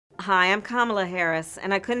Hi, I'm Kamala Harris,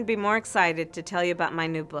 and I couldn't be more excited to tell you about my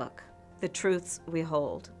new book, The Truths We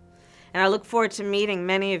Hold. And I look forward to meeting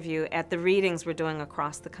many of you at the readings we're doing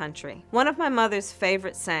across the country. One of my mother's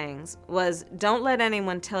favorite sayings was, "Don't let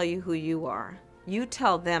anyone tell you who you are. You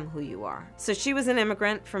tell them who you are." So she was an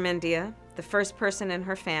immigrant from India, the first person in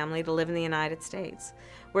her family to live in the United States,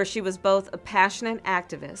 where she was both a passionate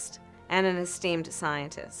activist and an esteemed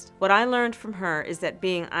scientist. What I learned from her is that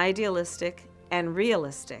being idealistic and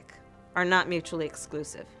realistic are not mutually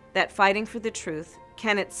exclusive, that fighting for the truth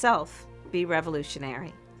can itself be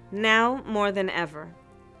revolutionary. Now, more than ever,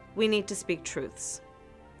 we need to speak truths.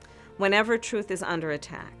 Whenever truth is under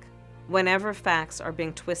attack, whenever facts are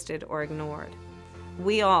being twisted or ignored,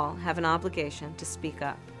 we all have an obligation to speak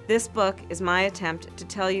up. This book is my attempt to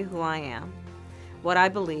tell you who I am, what I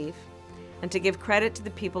believe, and to give credit to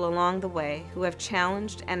the people along the way who have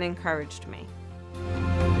challenged and encouraged me.